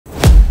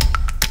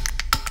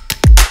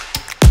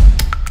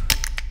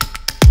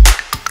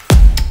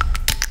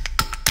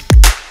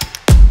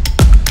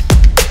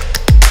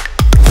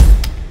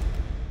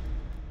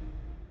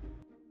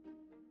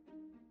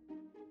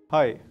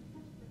Hi,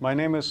 my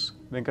name is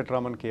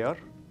Venkatraman KR,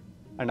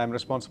 and I'm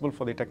responsible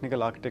for the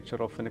technical architecture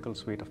of Finacle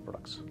suite of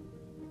products.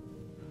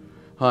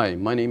 Hi,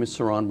 my name is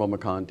Saran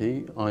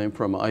Bommakanti. I'm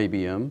from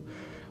IBM.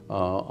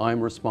 I'm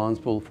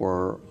responsible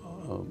for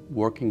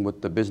working with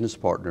the business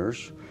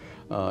partners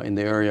in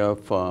the area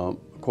of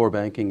core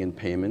banking and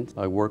payments.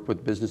 I work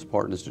with business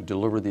partners to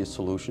deliver these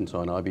solutions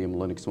on IBM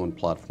LinuxONE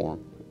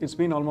platform. It's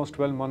been almost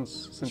 12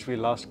 months since we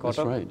last caught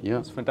up. That's right, yeah.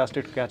 It's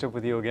fantastic to catch up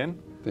with you again.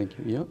 Thank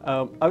you,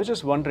 yeah. I was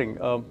just wondering,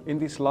 in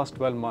these last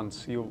 12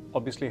 months, you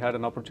obviously had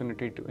an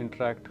opportunity to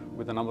interact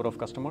with a number of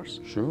customers.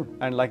 Sure.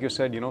 And like you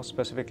said,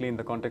 specifically in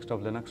the context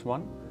of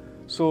LinuxONE.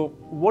 So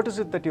what is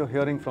it that you're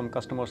hearing from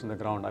customers on the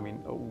ground? I mean,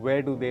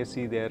 where do they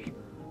see their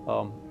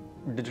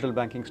digital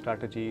banking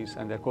strategies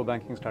and their core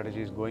banking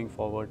strategies going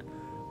forward?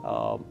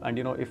 And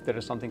if there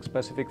is something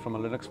specific from a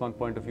LinuxONE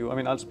point of view, I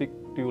mean, I'll speak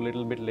to you a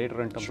little bit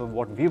later in terms of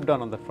what we've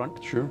done on that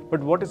front. Sure.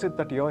 But what is it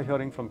that you're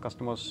hearing from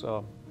customers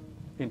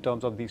in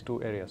terms of these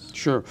two areas?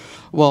 Sure.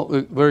 Well,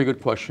 very good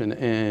question.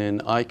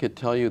 And I could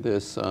tell you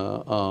this,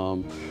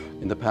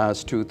 in the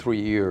past 2-3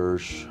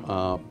 years,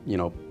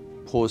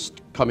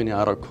 post coming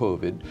out of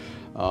COVID,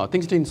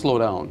 things didn't slow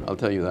down, I'll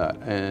tell you that.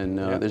 And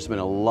there's been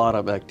a lot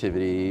of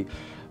activity.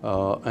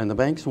 And the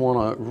banks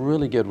want to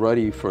really get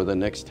ready for the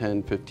next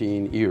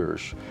 10-15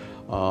 years.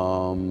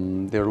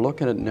 They're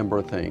looking at a number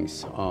of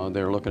things.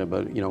 They're looking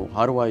about,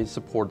 how do I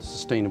support the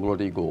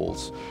sustainability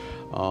goals?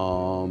 They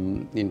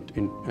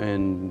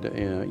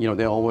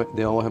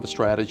all have a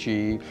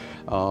strategy,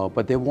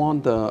 but they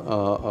want the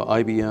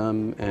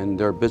IBM and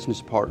their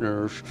business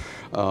partners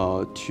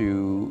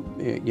to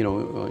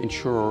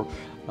ensure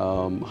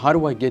how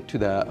do I get to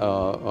that,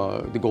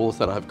 the goals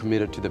that I've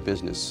committed to the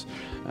business.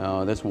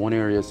 That's one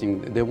area.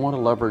 They want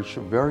to leverage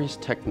various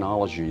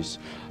technologies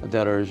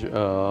that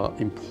are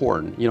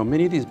important.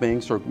 Many of these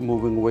banks are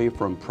moving away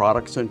from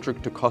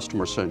product-centric to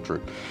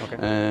customer-centric. Okay.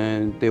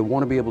 And they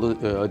want to be able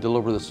to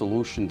deliver the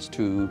solutions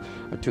to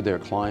their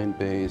client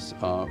base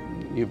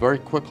very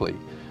quickly.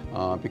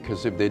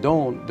 Because if they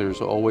don't,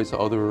 there's always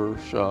others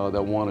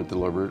that want to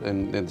deliver it,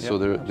 and so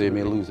they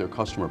may lose their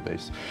customer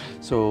base.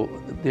 So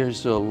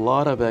there's a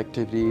lot of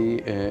activity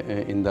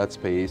in that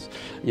space.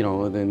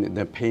 Then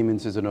the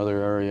payments is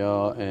another area,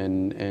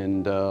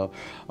 and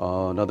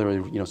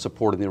another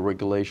supporting the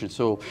regulation.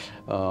 So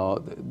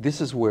this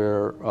is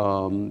where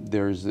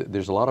there's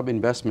a lot of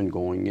investment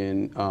going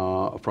in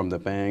from the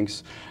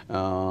banks,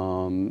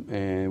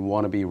 and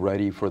want to be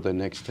ready for the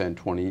next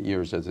 10-20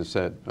 years, as I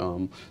said.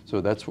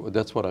 So that's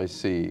what I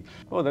see.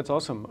 Oh, that's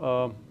awesome.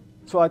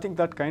 So I think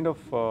that kind of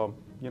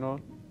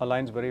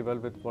aligns very well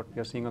with what we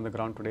are seeing on the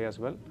ground today as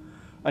well.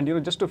 And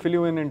just to fill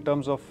you in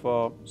terms of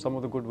some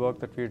of the good work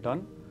that we've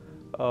done,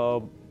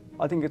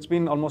 I think it's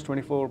been almost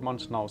 24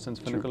 months now since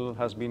Finacle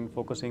has been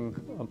focusing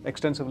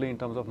extensively in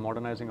terms of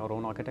modernizing our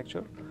own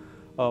architecture.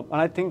 And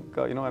I think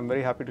I'm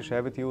very happy to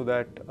share with you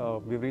that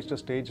we've reached a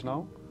stage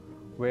now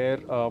where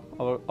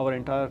our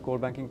entire core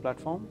banking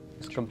platform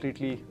is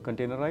completely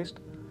containerized.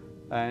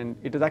 And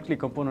it is actually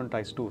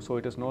componentized too, so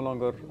it is no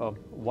longer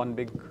one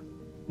big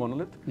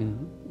monolith.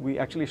 Mm-hmm. We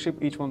actually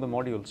ship each one of the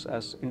modules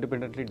as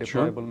independently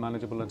deployable,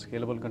 manageable, and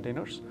scalable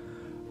containers.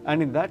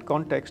 And in that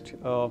context,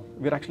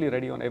 we're actually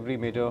ready on every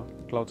major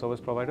cloud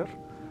service provider.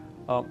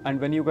 And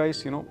when you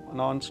guys,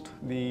 announced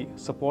the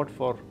support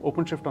for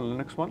OpenShift on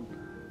LinuxONE,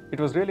 it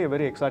was really a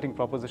very exciting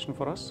proposition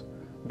for us,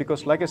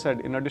 because, like I said,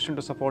 in addition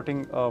to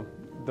supporting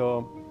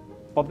the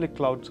public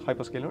cloud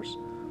hyperscalers,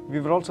 we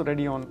were also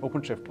ready on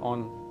OpenShift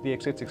on the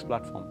x86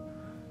 platform.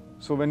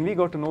 So when we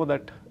got to know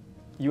that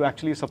you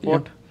actually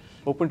support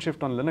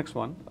OpenShift on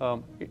LinuxONE,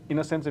 in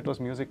a sense it was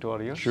music to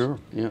our ears. Sure,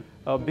 yeah.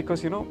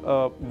 Because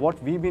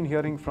what we've been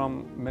hearing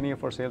from many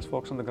of our sales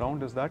folks on the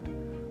ground is that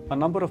a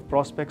number of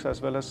prospects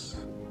as well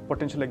as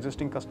potential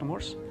existing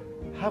customers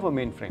have a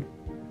mainframe.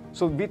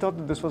 So we thought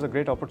that this was a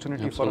great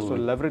opportunity for us to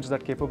leverage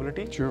that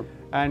capability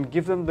and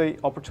give them the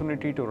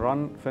opportunity to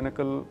run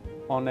Finacle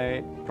on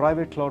a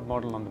private cloud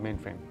model on the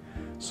mainframe.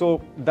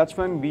 So that's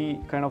when we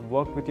kind of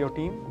worked with your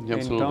team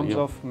in terms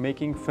of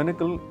making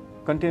Finacle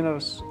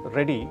containers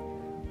ready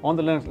on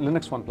the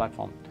LinuxONE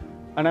platform.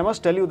 And I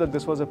must tell you that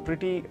this was a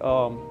pretty,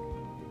 I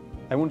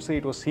wouldn't say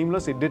it was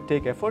seamless, it did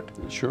take effort.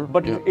 Sure.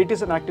 But it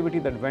is an activity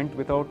that went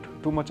without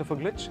too much of a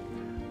glitch.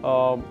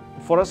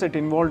 For us, it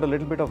involved a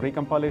little bit of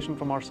recompilation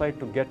from our side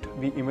to get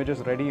the images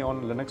ready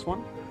on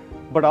LinuxONE.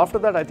 But after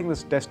that, I think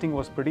this testing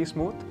was pretty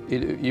smooth.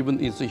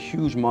 It's a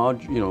huge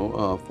mod,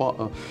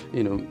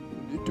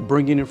 to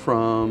bringing it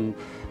from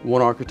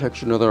one architecture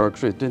to another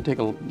architecture, it didn't take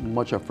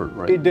much effort,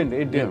 right? It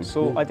didn't. Yeah.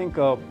 So I think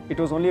it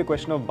was only a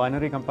question of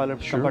binary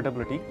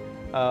compatibility.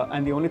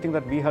 And the only thing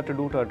that we had to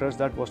do to address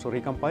that was to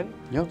recompile.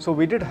 Yeah. So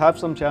we did have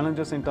some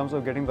challenges in terms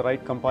of getting the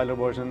right compiler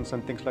versions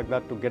and things like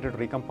that to get it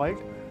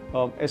recompiled,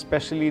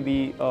 especially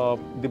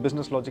the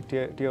business logic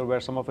tier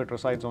where some of it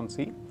resides on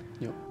C.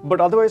 Yeah.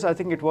 But otherwise, I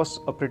think it was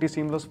a pretty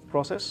seamless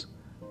process.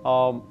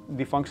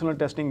 The functional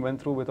testing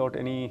went through without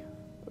any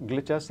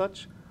glitch as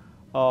such.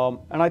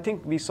 And I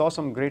think we saw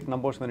some great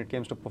numbers when it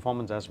came to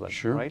performance as well,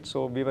 Sure. right?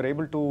 So we were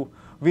able to,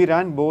 we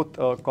ran both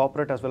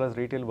corporate as well as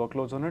retail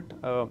workloads on it.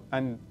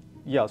 And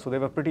yeah, so they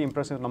were pretty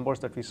impressive numbers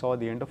that we saw at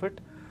the end of it.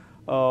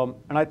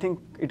 And I think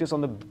it is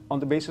on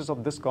the basis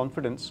of this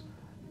confidence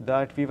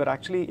that we were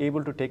actually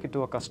able to take it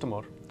to a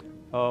customer.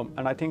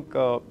 And I think,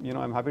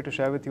 I'm happy to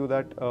share with you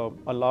that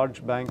a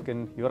large bank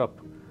in Europe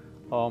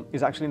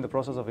is actually in the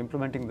process of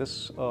implementing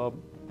this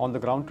on the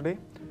ground today.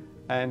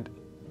 And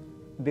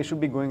they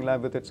should be going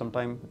live with it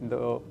sometime in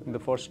the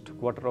first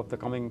quarter of the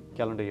coming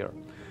calendar year.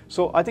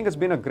 So I think it's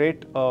been a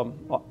great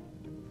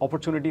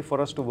opportunity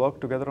for us to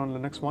work together on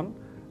LinuxONE,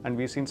 and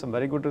we've seen some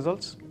very good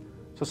results.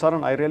 So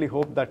Saran, I really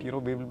hope that we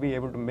will be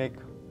able to make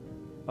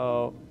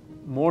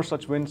more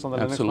such wins on the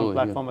LinuxONE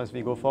platform as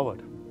we go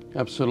forward.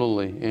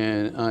 Absolutely,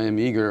 and I am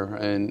eager,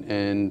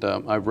 and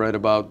I've read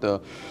about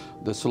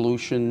the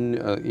solution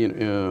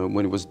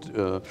when it was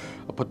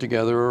put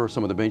together,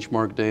 some of the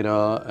benchmark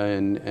data,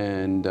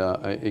 and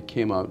it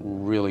came out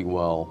really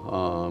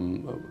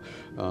well.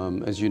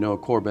 As you know,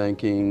 core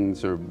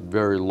bankings are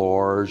very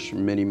large,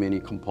 many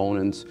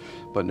components,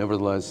 but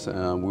nevertheless,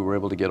 we were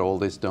able to get all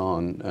this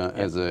done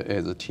as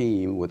a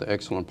team with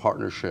excellent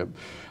partnership.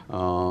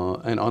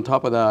 And on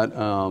top of that,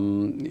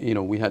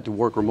 we had to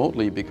work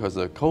remotely because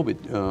of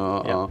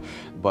COVID,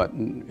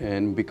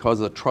 and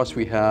because of the trust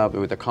we have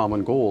with the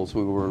common goals,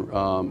 we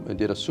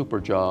did a super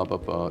job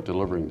of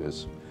delivering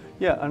this.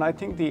 Yeah, and I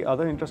think the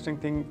other interesting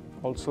thing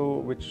also,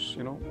 which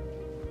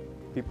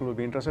people will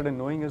be interested in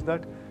knowing, is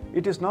that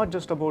it is not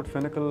just about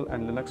Finacle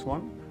and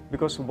LinuxONE,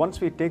 because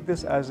once we take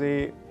this as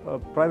a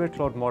private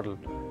cloud model,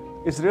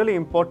 it's really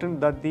important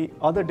that the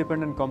other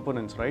dependent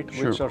components, right,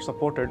 Sure. which are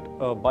supported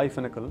by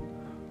Finacle,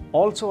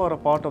 also are a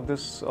part of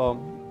this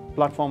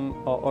platform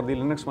or the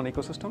LinuxONE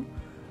ecosystem.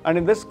 And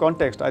in this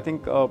context, I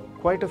think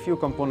quite a few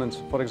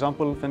components, for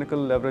example,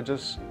 Finacle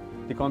leverages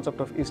the concept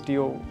of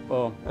Istio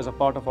as a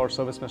part of our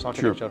service mesh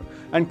architecture. Sure.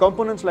 And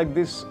components like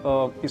this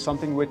is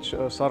something which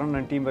Saran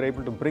and team were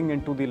able to bring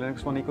into the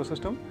LinuxONE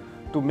ecosystem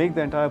to make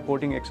the entire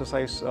porting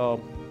exercise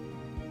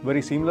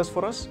very seamless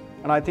for us.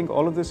 And I think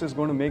all of this is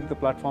going to make the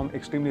platform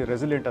extremely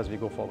resilient as we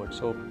go forward.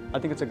 So I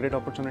think it's a great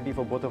opportunity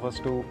for both of us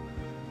to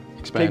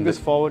take this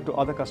forward to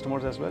other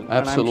customers as well.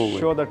 Absolutely. And I'm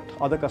sure that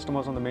other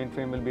customers on the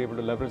mainframe will be able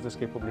to leverage this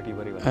capability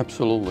very well.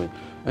 Absolutely.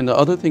 And the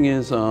other thing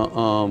is,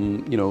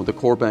 the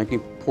core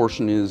banking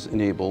portion is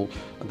enabled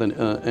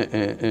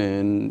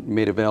and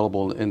made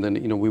available, and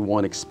then we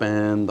want to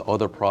expand the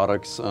other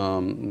products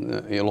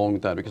along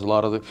with that, because a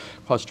lot of the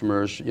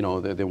customers, they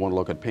want to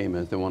look at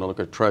payments, they want to look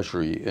at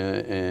treasury,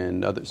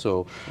 and other,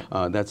 so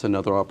that's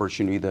another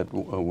opportunity that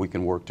we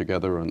can work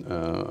together and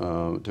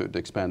to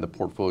expand the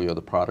portfolio of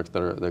the products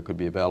that could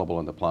be available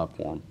on the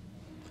platform.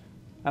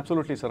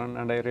 Absolutely, Saran,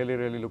 and I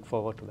really look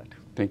forward to that.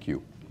 Thank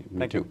you. Me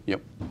Thank too. you.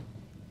 Yep.